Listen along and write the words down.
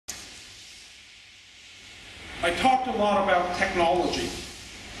I talked a lot about technology,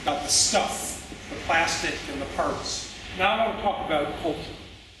 about the stuff, the plastic and the parts. Now I want to talk about culture.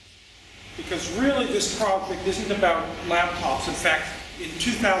 Because really this project isn't about laptops. In fact, in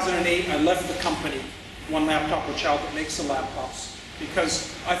 2008 I left the company, One Laptop Per Child, that makes the laptops,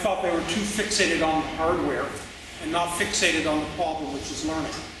 because I thought they were too fixated on the hardware and not fixated on the problem, which is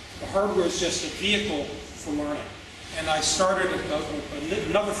learning. The hardware is just a vehicle for learning. And I started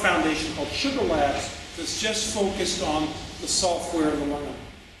another foundation called Sugar Labs that's just focused on the software and the learning.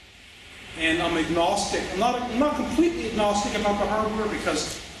 And I'm agnostic. I'm not completely agnostic about the hardware,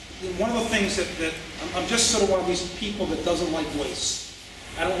 because one of the things that I'm just sort of one of these people that doesn't like waste.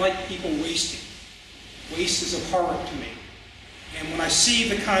 I don't like people wasting. Waste is abhorrent to me. And when I see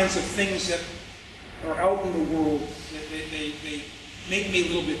the kinds of things that are out in the world, they make me a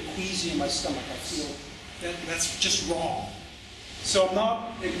little bit queasy in my stomach. I feel that's just wrong. So I'm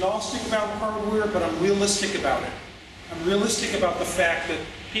not agnostic about hardware, but I'm realistic about it. I'm realistic about the fact that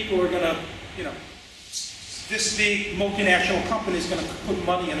people are going to, this big multinational company is going to put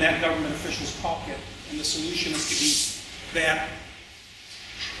money in that government official's pocket, and the solution is to be that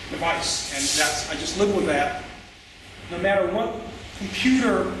device. And I just live with that. No matter what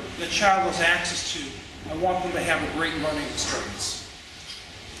computer the child has access to, I want them to have a great learning experience.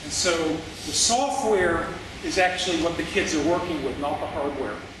 And so the software is actually what the kids are working with, not the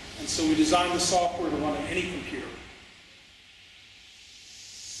hardware. And so we designed the software to run on any computer.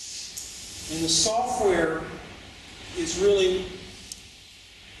 And the software is really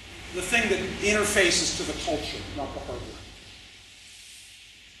the thing that interfaces to the culture, not the hardware.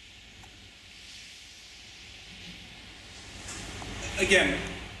 Again,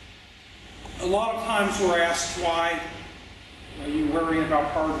 a lot of times we're asked, why are you worrying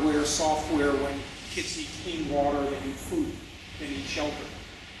about hardware, software, when kids need clean water, they need food, they need shelter?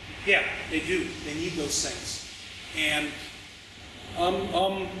 Yeah, they do. They need those things. And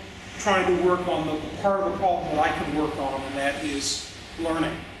I'm trying to work on the part of the problem that I can work on, and that is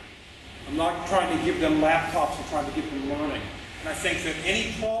learning. I'm not trying to give them laptops, I'm trying to give them learning. And I think that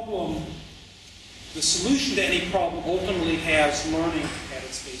any problem, the solution to any problem ultimately has learning at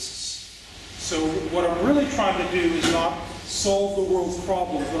its basis. So what I'm really trying to do is not solve the world's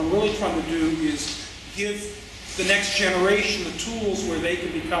problems. What I'm really trying to do is give the next generation the tools where they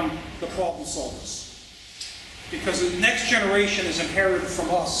can become the problem solvers. Because the next generation has inherited from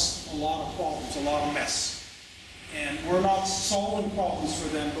us a lot of problems, a lot of mess. And we're not solving problems for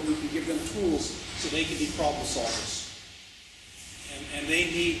them, but we can give them tools so they can be problem solvers. And they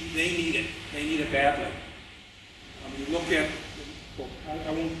need it. They need it badly. You look at, well,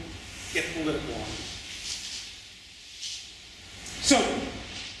 I won't get political on it. So,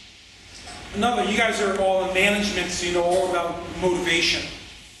 you guys are all in management, so you know all about motivation.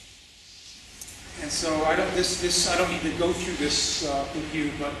 And so I don't need to go through this with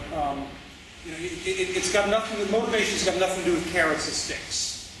you, but it's got nothing. Motivation's got nothing to do with carrots and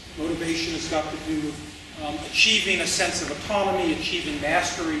sticks. Motivation has got to do with achieving a sense of autonomy, achieving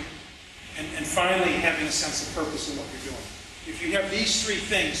mastery, and finally having a sense of purpose in what you're doing. If you have these three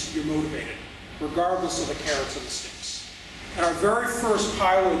things, you're motivated, regardless of the carrots or the sticks. And our very first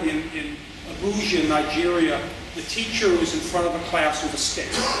pilot in Abuja, Nigeria, the teacher was in front of the class with a stick.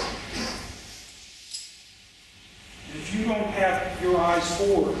 And if you don't have your eyes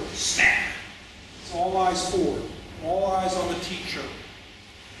forward, snap. It's all eyes forward. All eyes on the teacher.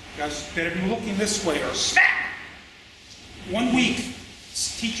 You guys better be looking this way or snap! 1 week,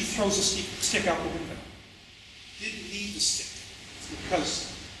 the teacher throws a stick out the window. Didn't need the stick. It's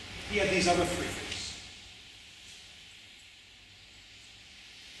because he had these other three things.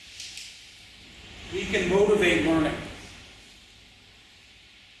 We can motivate learning.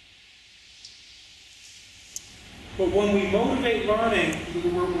 But when we motivate learning,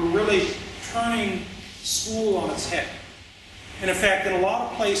 we're really turning school on its head. And in fact, in a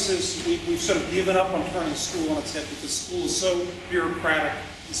lot of places, we've sort of given up on turning school on its head because school is so bureaucratic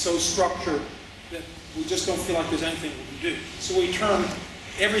and so structured that we just don't feel like there's anything we can do. So we turn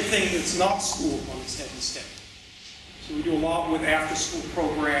everything that's not school on its head instead. So we do a lot with after-school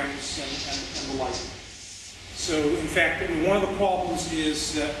programs and the like. So in fact, one of the problems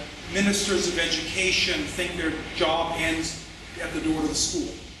is that ministers of education think their job ends at the door of the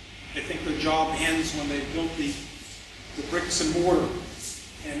school. They think their job ends when they've built the bricks and mortar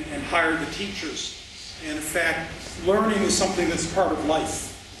and hired the teachers. And in fact, learning is something that's part of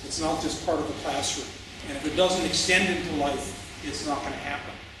life. It's not just part of the classroom. And if it doesn't extend into life, it's not going to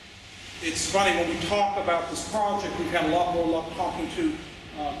happen. It's funny, when we talk about this project, we've had a lot more luck talking to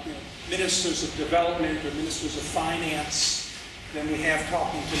ministers of development or ministers of finance than we have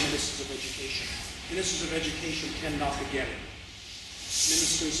talking to ministers of education. Ministers of education tend not to get it.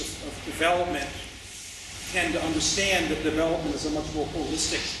 Ministers of development tend to understand that development is a much more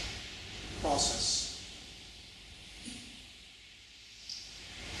holistic process.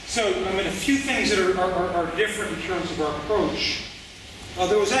 So, I mean, a few things that are different in terms of our approach.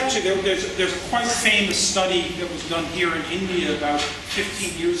 There's a quite famous study that was done here in India about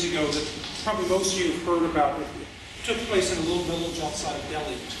 15 years ago that probably most of you have heard about. It took place in a little village outside of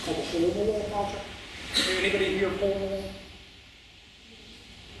Delhi. It's called the Hole in the Wall Project. Anybody here Hole in the Wall?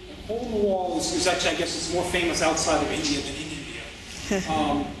 The Hole in the Wall is actually, I guess it's more famous outside of India than in India.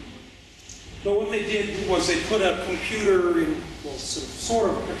 But what they did was they put a computer in, well, sort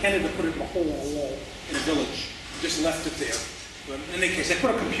of pretended to put it in a hole in a wall in a village, just left it there. But in any case, they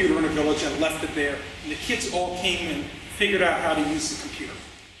put a computer in a village and left it there, and the kids all came and figured out how to use the computer.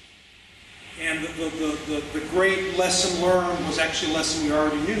 And the great lesson learned was actually a lesson we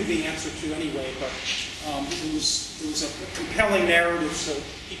already knew the answer to anyway, but it was a compelling narrative, so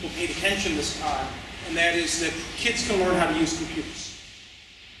people paid attention this time, and that is that kids can learn how to use computers.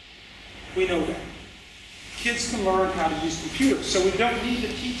 We know that. Kids can learn how to use computers, so we don't need to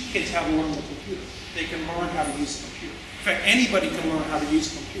teach kids how to learn the computer. They can learn how to use the computer. In fact, anybody can learn how to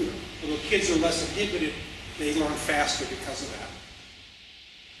use a computer. Although kids are less inhibited, they learn faster because of that.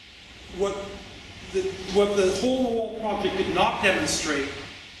 What the Hole in the Wall Project did not demonstrate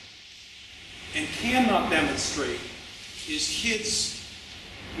and cannot demonstrate is kids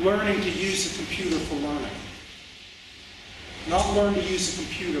learning to use a computer for learning. Not learn to use a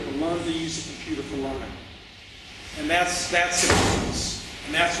computer, but learn to use a computer for learning. And that's the difference.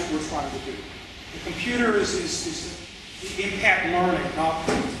 And that's what we're trying to do. The computer is impact learning, not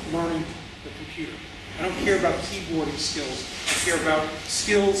learning the computer. I don't care about keyboarding skills. I care about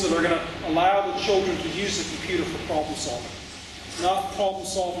skills that are going to allow the children to use the computer for problem solving. Not problem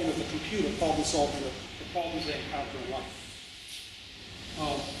solving with the computer, problem solving with the problems they encounter in life.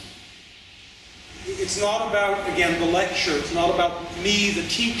 It's not about, again, the lecture. It's not about me, the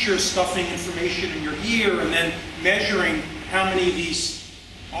teacher, stuffing information in your ear and then measuring how many of these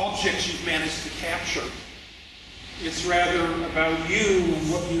objects you've managed to capture. It's rather about you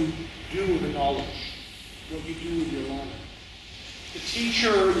and what you do with the knowledge, what you do with your learning. The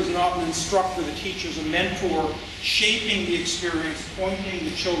teacher is not an instructor. The teacher is a mentor, shaping the experience, pointing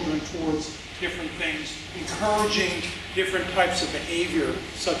the children towards different things, encouraging different types of behavior,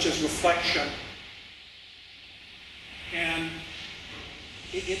 such as reflection. And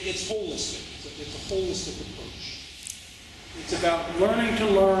it's holistic. It's a holistic approach. It's about learning to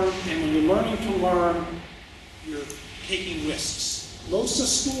learn, and when you're learning to learn, you're taking risks. Most of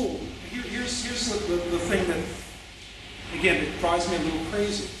school, here's the thing that, again, it drives me a little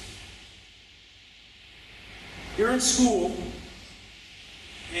crazy. You're in school,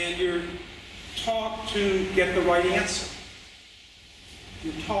 and you're taught to get the right answer.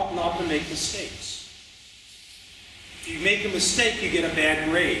 You're taught not to make mistakes. If you make a mistake, you get a bad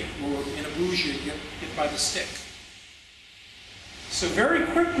grade, or in a bougie, you get hit by the stick. So very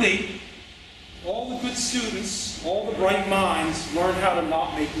quickly, all the good students, all the bright minds learn how to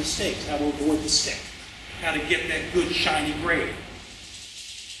not make mistakes, how to avoid the stick, how to get that good, shiny grade.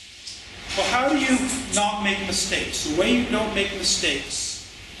 Well, how do you not make mistakes? The way you don't make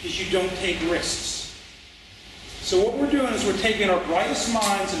mistakes is you don't take risks. So what we're doing is we're taking our brightest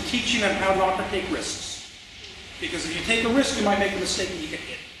minds and teaching them how not to take risks. Because if you take a risk, you might make a mistake and you get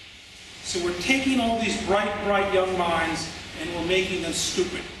hit. So we're taking all these bright young minds and we're making them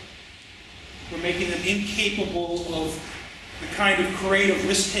stupid. We're making them incapable of the kind of creative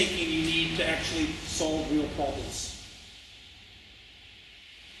risk-taking you need to actually solve real problems.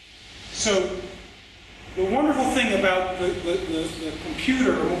 So the wonderful thing about the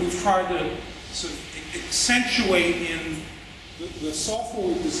computer, and what we've tried to sort of accentuate in the software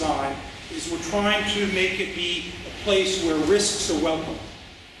we've designed, is we're trying to make it be a place where risks are welcome,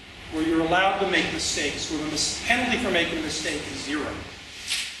 where you're allowed to make mistakes, where the penalty for making a mistake is zero.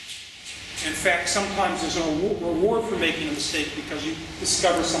 In fact, sometimes there's a reward for making a mistake because you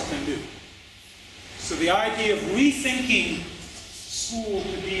discover something new. So the idea of rethinking school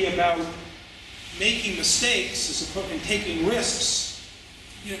to be about making mistakes and taking risks,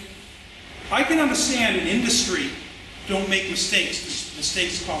 I can understand in industry, don't make mistakes because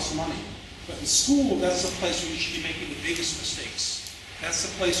mistakes cost money. But in school, that's the place where you should be making the biggest mistakes. That's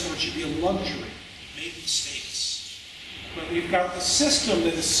the place where it should be a luxury, make mistakes. But we've got the system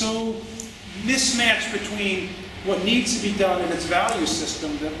that is so mismatched between what needs to be done and its value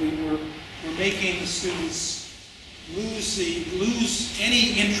system that we're making the students lose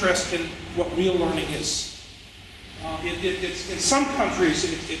any interest in what real learning is. In some countries,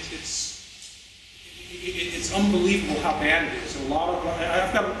 it's unbelievable how bad it is.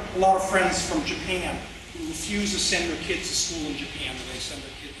 I've got a lot of friends from Japan who refuse to send their kids to school in Japan. They send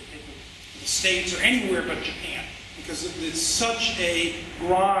their kids to the States or anywhere but Japan because it's such a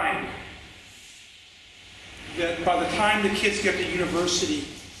grind that by the time the kids get to university,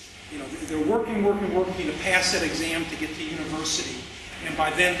 they're working to pass that exam to get to university, and by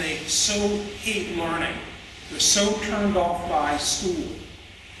then they so hate learning. They're so turned off by school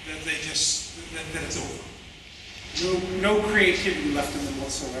that that it's over. No creativity left in them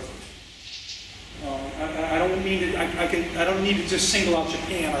whatsoever. I don't need to just single out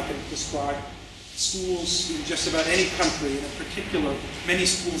Japan. I can describe schools in just about any country, and in particular, many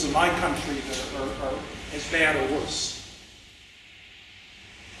schools in my country that are as bad or worse.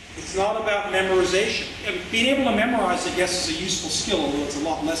 It's not about memorization. Being able to memorize, I guess, is a useful skill, although it's a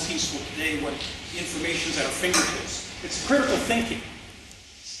lot less useful today when information is at our fingertips. It's critical thinking.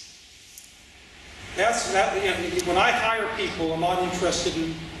 When I hire people, I'm not interested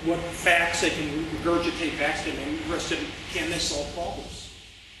in what facts they can regurgitate back to me. I'm interested in, can they solve problems?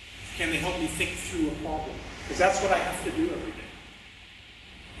 Can they help me think through a problem? Because that's what I have to do every day.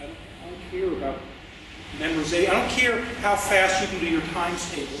 I don't care about memorization. I don't care how fast you can do your times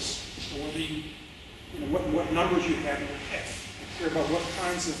tables, or whether what numbers you have in your head. I care about what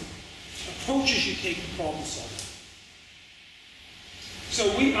kinds of approaches you take to problem solving. So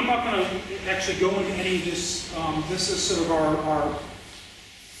I'm not going to actually go into any of this. This is sort of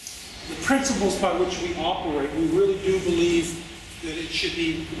the principles by which we operate. We really do believe that it should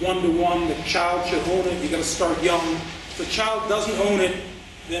be one-to-one. The child should own it. You've got to start young. If the child doesn't own it,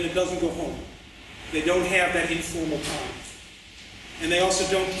 then it doesn't go home. They don't have that informal time. And they also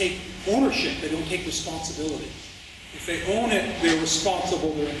don't take ownership. They don't take responsibility. If they own it, they're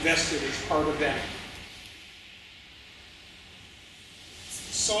responsible. They're invested. It's part of them.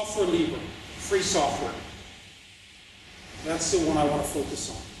 Software Libre, free software. That's the one I want to focus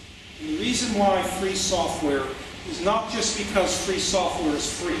on. And the reason why free software is not just because free software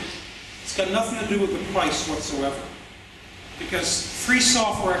is free. It's got nothing to do with the price whatsoever. Because free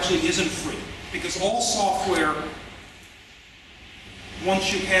software actually isn't free. Because all software,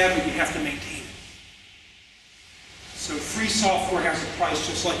 once you have it, you have to maintain it. So free software has a price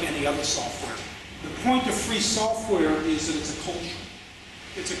just like any other software. The point of free software is that it's a culture.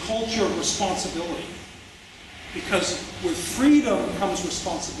 It's a culture of responsibility. Because with freedom comes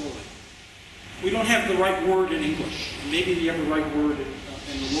responsibility. We don't have the right word in English. Maybe we have the right word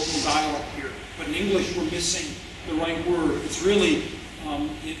in the local dialect here. But in English, we're missing the right word. It's really,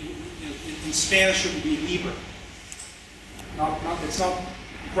 in Spanish, it would be libre. It's not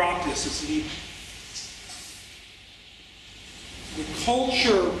gratis, it's libre. The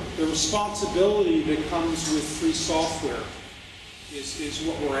culture, the responsibility that comes with free software is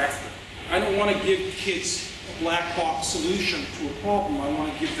what we're after. I don't want to give kids a black box solution to a problem. I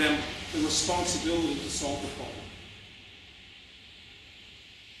want to give them the responsibility to solve the problem.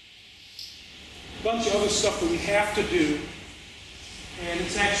 A bunch of other stuff that we have to do, and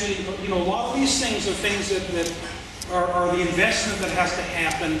it's actually, a lot of these things are things that are the investment that has to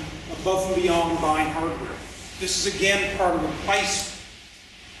happen above and beyond buying hardware. This is again part of the price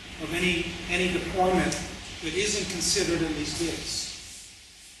of any deployment that isn't considered in these bids.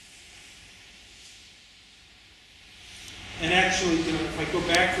 And actually, if I go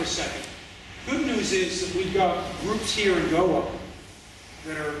back for a second, good news is that we've got groups here in Goa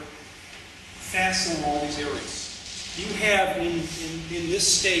that are fastening all these areas. You have in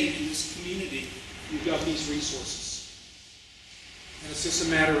this state, in this community, you've got these resources. And it's just a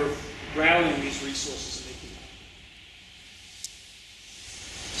matter of rallying these resources and making them.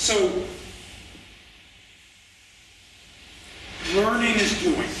 So, learning is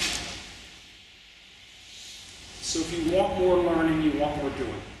doing. So if you want more learning, you want more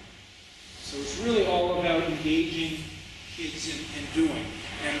doing. So it's really all about engaging kids in doing.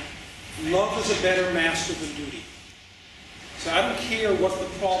 And love is a better master than duty. So I don't care what the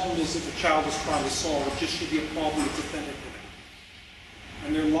problem is that the child is trying to solve. It just should be a problem that's authentic to them.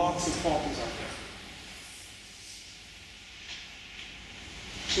 And there are lots of problems out there.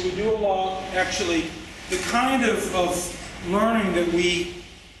 So we do a lot, actually, the kind of learning that we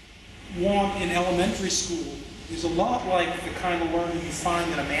want in elementary school is a lot like the kind of learning you find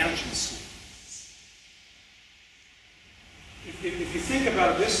in a management school. If you think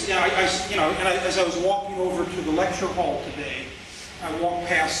about this, as I was walking over to the lecture hall today, I walked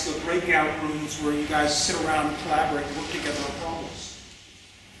past the breakout rooms where you guys sit around and collaborate and work together on problems.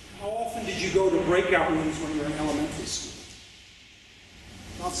 How often did you go to breakout rooms when you were in elementary school?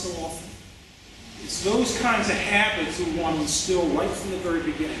 Not so often. It's those kinds of habits we want to instill right from the very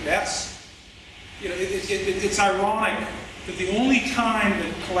beginning. That's, it's ironic that the only time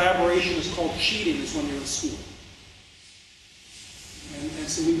that collaboration is called cheating is when you're in school. And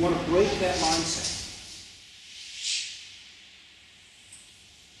so we want to break that mindset.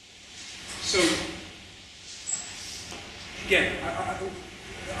 So, again,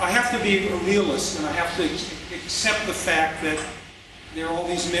 I have to be a realist, and I have to accept the fact that there are all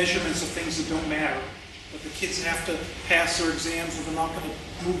these measurements of things that don't matter. But the kids have to pass their exams or they're not going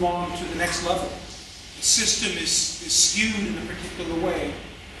to move on to the next level. The system is skewed in a particular way,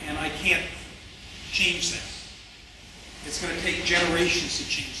 and I can't change that. It's going to take generations to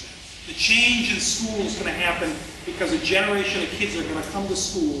change that. The change in school is going to happen because a generation of kids are going to come to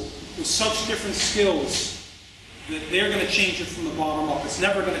school with such different skills that they're going to change it from the bottom up. It's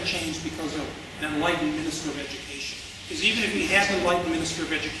never going to change because of an enlightened minister of education. Because even if we have an enlightened minister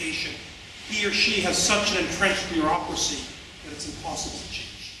of education, he or she has such an entrenched bureaucracy that it's impossible to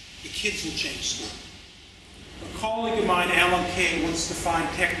change. The kids will change school. A colleague of mine, Alan Kay, once defined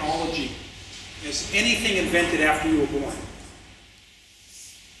technology as anything invented after you were born.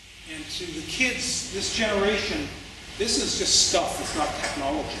 And to the kids, this generation, this is just stuff, it's not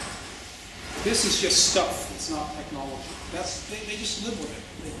technology. This is just stuff, it's not technology. They just live with it.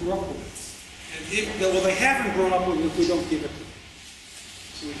 They grew up with it. And they haven't grown up with it if we don't give it to them.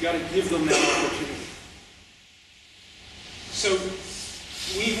 So we've got to give them that opportunity. So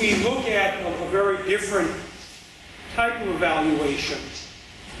we look at a very different type of evaluation.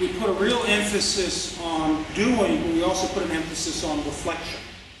 We put a real emphasis on doing, but we also put an emphasis on reflection.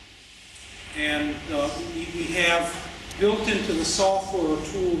 And we have built into the software a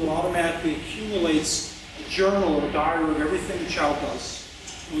tool that automatically accumulates a journal or a diary of everything the child does.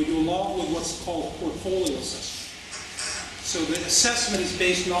 And we do a lot with what's called portfolio assessment. So the assessment is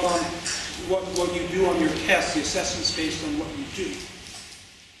based not on what you do on your test, the assessment is based on what you do.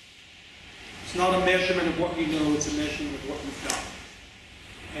 It's not a measurement of what you know, it's a measurement of what you've done.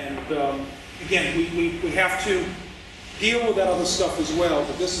 And again, we have to deal with that other stuff as well,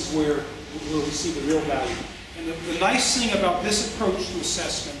 but this is where we see the real value. And the nice thing about this approach to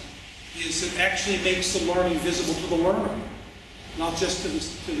assessment is it actually makes the learning visible to the learner, not just to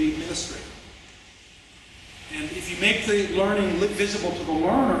the administrator. And if you make the learning visible to the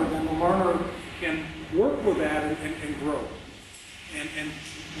learner, then the learner can work with that and grow. And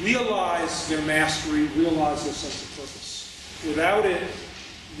realize their mastery, realize their sense of purpose. Without it,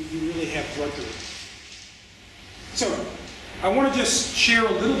 you really have drudgery. So, I want to just share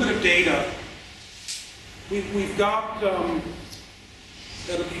a little bit of data. We've got a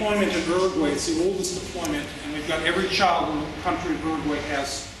deployment in Uruguay. It's the oldest deployment, and we've got every child in the country of Uruguay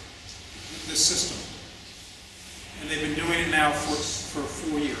has this system. And they've been doing it now for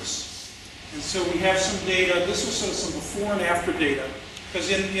 4 years. And so we have some data. This was sort of some before and after data. Because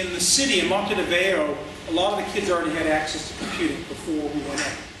in the city, in Montevideo, a lot of the kids already had access to computing before we went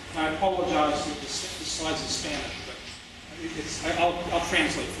in. And I apologize that the slide's in Spanish, but I'll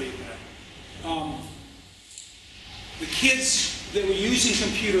translate for you that. The kids that were using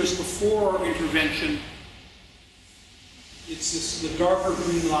computers before our intervention, it's the darker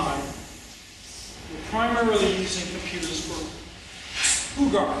green line. We're primarily using computers for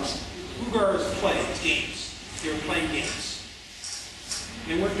Ugars. Ugars is play, it's games. They were playing games.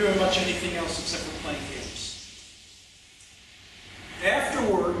 They weren't doing much anything else except for playing games.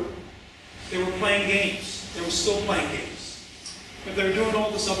 Afterward, they were playing games. They were still playing games. But they were doing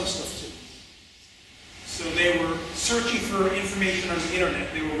all this other stuff too. So they were searching for information on the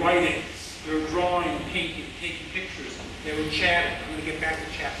internet. They were writing. They were drawing and painting, taking pictures. They were chatting. I'm going to get back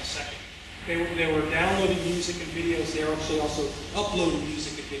to chat in a second. They were downloading music and videos. They were actually also uploading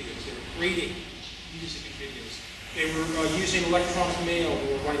music and videos. They were creating music and videos. They were using electronic mail.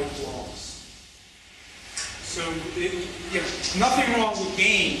 They were writing blogs. So, nothing wrong with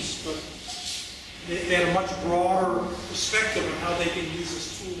games, but they had a much broader perspective on how they can use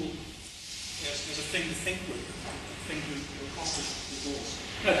this tool as a thing to think with, a thing to accomplish the goals.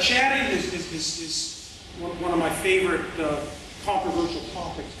 Now, chatting is one of my favorite controversial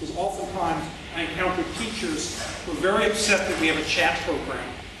topics, because oftentimes I encounter teachers who are very upset that we have a chat program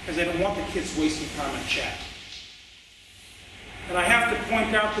because they don't want the kids wasting time on chat. And I have to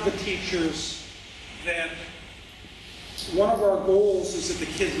point out to the teachers that one of our goals is that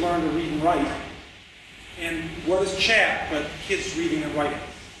the kids learn to read and write. And what is chat but kids reading and writing?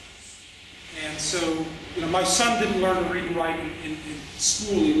 And so, my son didn't learn to read and write in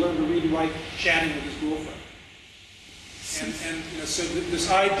school. He learned to read and write chatting with his girlfriend. And so this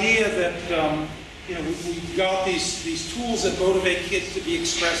idea that we've got these tools that motivate kids to be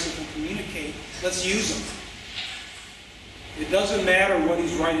expressive and communicate. Let's use them. It doesn't matter what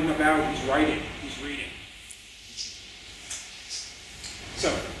he's writing about, he's writing, he's reading.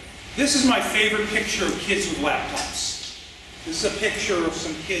 So, this is my favorite picture of kids with laptops. This is a picture of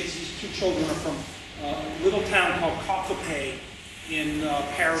some kids. These two children are from a little town called Cotopaxi in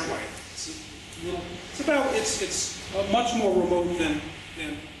Paraguay. It's much more remote than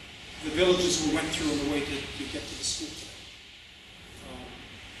the villages we went through on the way to get to the school today.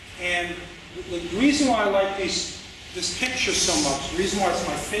 And the reason why I like this picture so much, the reason why it's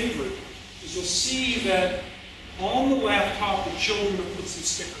my favorite, is you'll see that on the laptop the children have put some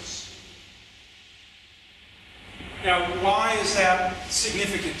stickers. Now, why is that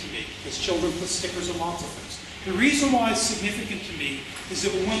significant to me? Because children put stickers on lots of things. The reason why it's significant to me is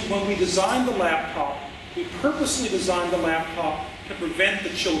that when we designed the laptop, we purposely designed the laptop to prevent the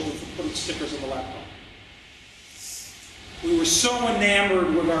children from putting stickers on the laptop. We were so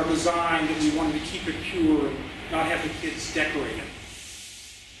enamored with our design that we wanted to keep it pure and not have the kids decorate it.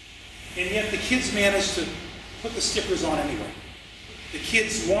 And yet the kids managed to put the stickers on anyway. The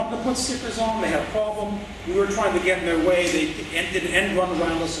kids wanted to put stickers on, they had a problem. We were trying to get in their way. They did an end run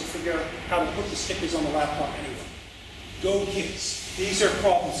around us and figure out how to put the stickers on the laptop anyway. Go kids. These are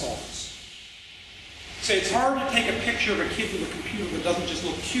problem solvers. So it's hard to take a picture of a kid with a computer that doesn't just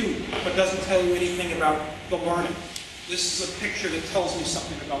look cute, but doesn't tell you anything about the learning. This is a picture that tells me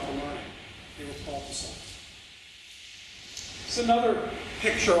something about the learning. They were problem solvers. It's another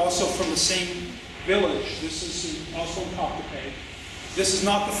picture also from the same village. This is also in Cotopaxi. This is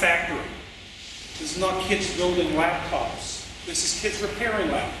not the factory. This is not kids building laptops. This is kids repairing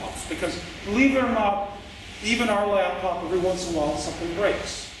laptops. Because believe it or not, even our laptop, every once in a while, something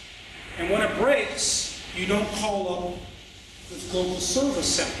breaks. And when it breaks, you don't call up the local service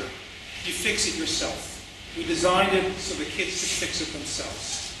center. You fix it yourself. We designed it so the kids could fix it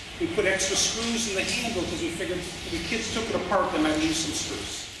themselves. We put extra screws in the handle because we figured if the kids took it apart, they might lose some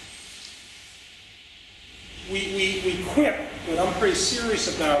screws. We quip, but I'm pretty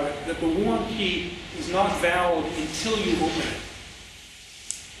serious about it, that the warranty is not valid until you open it.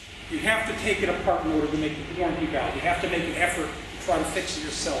 You have to take it apart in order to make the warranty valid. You have to make an effort to try to fix it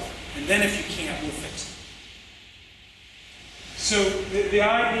yourself. And then if you can't, we'll fix it. So the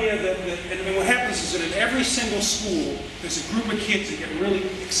idea that, and what happens is that in every single school, there's a group of kids that get really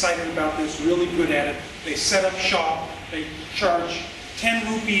excited about this, really good at it. They set up shop, they charge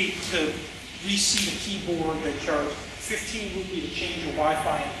 10 rupee to reseat a keyboard, they charge 15 rupee to change a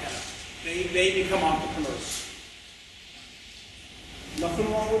Wi-Fi antenna. They become entrepreneurs.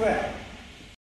 Nothing wrong with that.